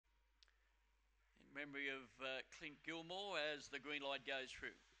memory of Clint Gilmore as the green light goes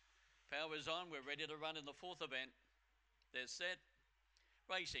through. Power is on. We're ready to run in the fourth event. They're set.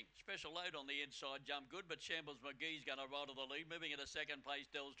 Racing, special load on the inside, jump good, but Shambles McGee's going to roll to the lead. Moving into second place,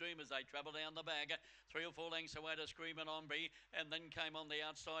 Dell's Dream as they travel down the bag. 3 or 4 lengths away to Screamin' Ombre, and then came on the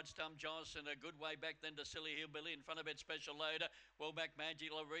outside Stump Joss, and a good way back then to Silly Hillbilly. In front of it, Special Load. Well back,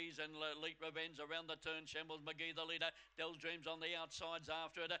 Magic Louise and Elite Revenge around the turn. Shambles McGee the leader. Dell's Dream's on the outsides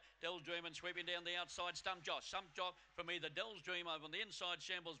after it. Dell's Dream and sweeping down the outside, Stump Joss. Stump Joss for me, the Dell's Dream over on the inside,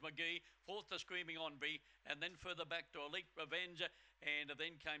 Shambles McGee. Fourth to Screaming Ombre, and then further back to Elite Revenge. And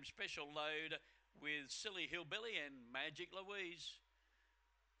then came Special Load with Silly Hillbilly and Magic Louise.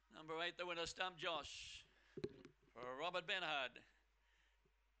 Number 8, the winner, Stump Josh. For Robert Benhard.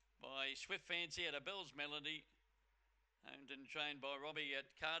 By Swift Fancy at a Bell's Melody. Owned and trained by Robbie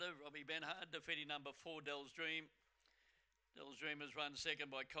at Cardiff. Robbie Benhard defeating number 4, Dell's Dream. Dell's Dream is run second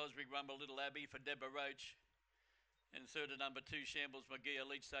by Cosmic Rumble, Little Abbey for Deborah Roach. And third to number 2, Shambles McGee,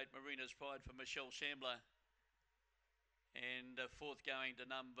 Elite State Marina's Pride for Michelle Shambler. And fourth going to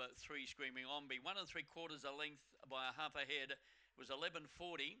number 3, Screaming Ombre. 1 3/4 a length by a half a head. It was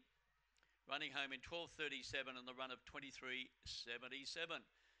 11.40. Running home in 12.37 and the run of 23.77.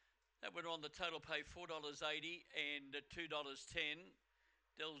 That went on the total pay $4.80 and $2.10.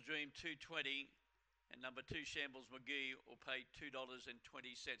 Dell's Dream $2.20 and number 2, Shambles McGee will pay $2.20.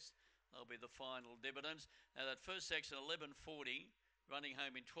 That'll be the final dividends. Now that first section 11.40, running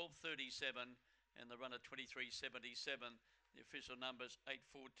home in 12.37. And the run of 23.77. The official numbers 8,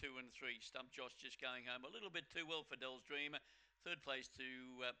 4, 2 and 3. Stump Josh just going home a little bit too well for Dell's Dream. Third place to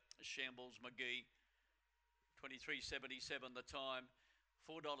Shambles McGee. 23.77 the time.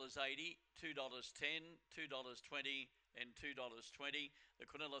 $4.80, $2.10, $2.20 and $2.20. The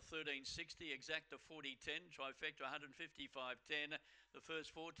Quinella 13.60, Exacta 40.10, Trifecta 155.10. The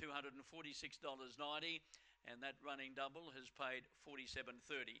first 4, $246.90. And that running double has paid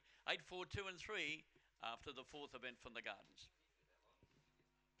 $47.30. 8, 4, 2 and 3 after the fourth event from the Gardens.